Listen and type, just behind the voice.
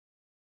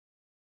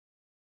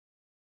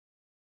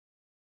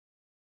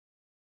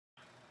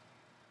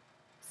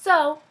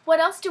So,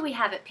 what else do we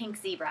have at Pink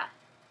Zebra?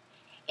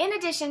 In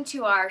addition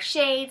to our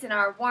shades and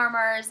our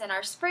warmers and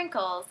our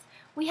sprinkles,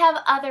 we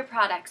have other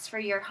products for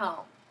your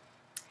home.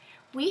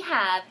 We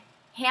have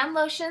hand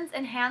lotions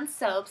and hand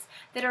soaps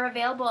that are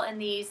available in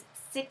these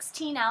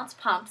 16-ounce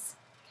pumps.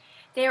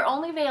 They are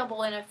only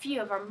available in a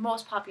few of our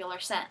most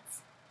popular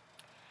scents.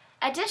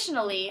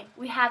 Additionally,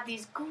 we have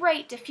these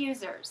great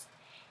diffusers.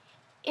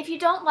 If you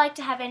don't like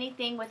to have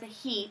anything with a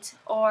heat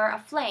or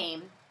a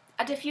flame,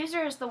 a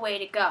diffuser is the way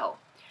to go.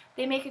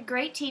 They make a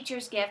great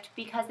teacher's gift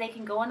because they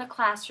can go in a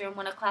classroom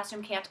when a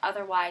classroom can't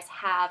otherwise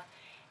have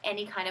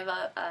any kind of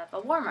a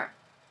warmer.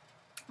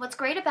 What's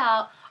great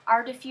about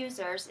our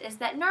diffusers is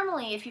that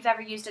normally, if you've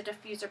ever used a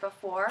diffuser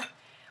before,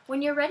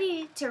 when you're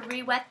ready to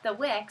re-wet the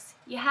wicks,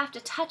 you have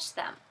to touch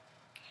them.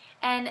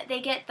 And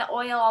they get the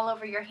oil all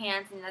over your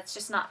hands, and that's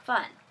just not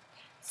fun.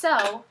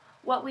 So,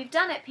 what we've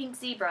done at Pink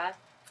Zebra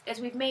is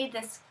we've made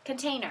this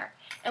container.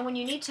 And when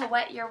you need to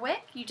wet your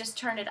wick, you just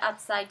turn it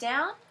upside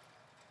down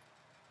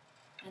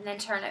and then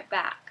turn it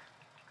back.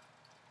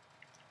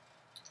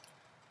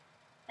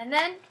 And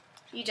then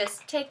you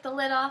just take the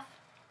lid off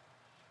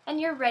and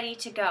you're ready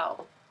to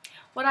go.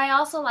 What I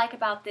also like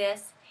about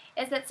this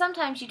is that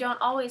sometimes you don't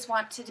always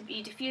want to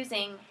be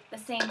diffusing the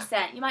same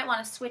scent. You might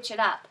want to switch it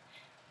up.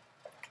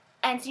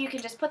 And so you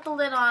can just put the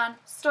lid on,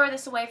 store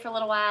this away for a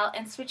little while,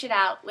 and switch it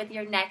out with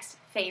your next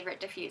favorite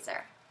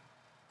diffuser.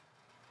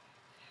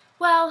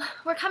 Well,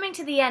 we're coming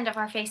to the end of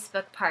our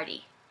Facebook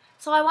party,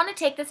 so I want to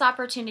take this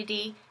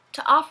opportunity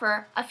to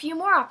offer a few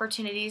more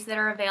opportunities that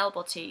are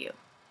available to you.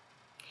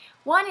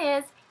 One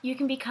is you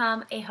can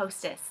become a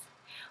hostess.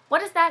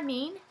 What does that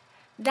mean?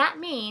 That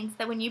means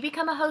that when you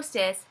become a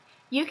hostess,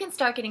 you can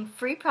start getting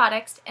free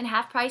products and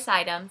half-price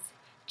items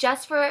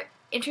just for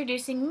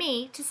introducing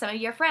me to some of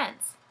your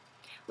friends.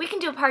 We can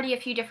do a party a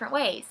few different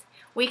ways.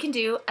 We can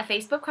do a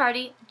Facebook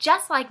party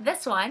just like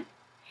this one.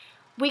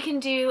 We can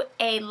do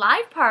a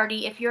live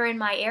party if you're in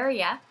my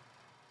area.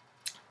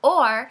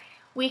 Or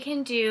we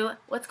can do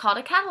what's called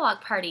a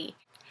catalog party.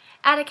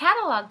 At a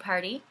catalog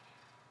party,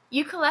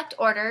 you collect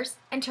orders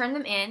and turn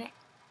them in,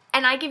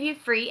 and I give you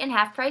free and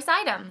half-price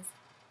items.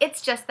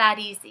 It's just that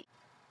easy.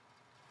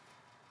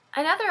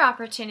 Another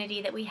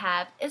opportunity that we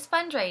have is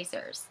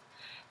fundraisers.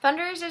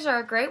 Fundraisers are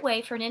a great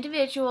way for an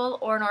individual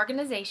or an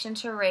organization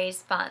to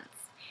raise funds.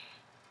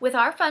 With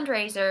our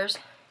fundraisers,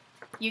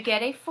 you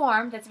get a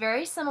form that's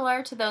very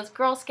similar to those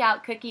Girl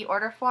Scout cookie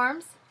order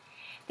forms.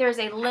 There's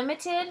a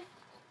limited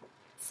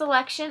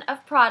selection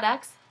of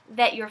products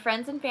that your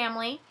friends and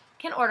family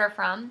can order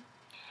from,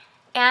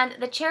 and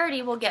the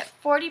charity will get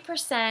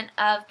 40%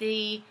 of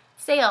the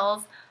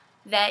sales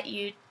that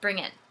you bring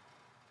in.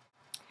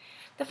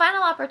 The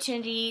final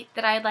opportunity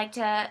that I'd like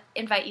to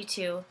invite you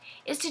to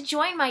is to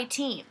join my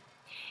team.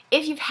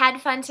 If you've had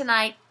fun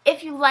tonight,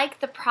 if you like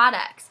the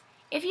products,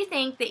 if you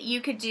think that you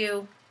could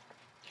do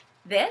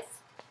this,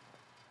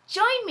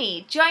 join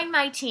me, join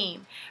my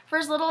team. For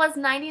as little as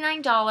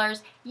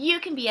 $99,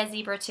 you can be a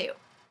zebra too.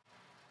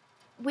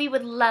 We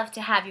would love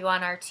to have you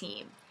on our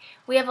team.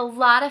 We have a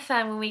lot of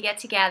fun when we get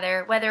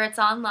together, whether it's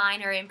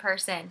online or in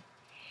person.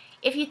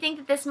 If you think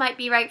that this might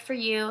be right for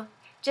you,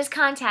 just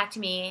contact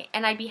me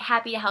and I'd be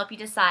happy to help you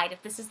decide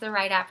if this is the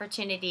right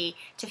opportunity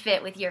to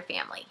fit with your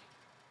family.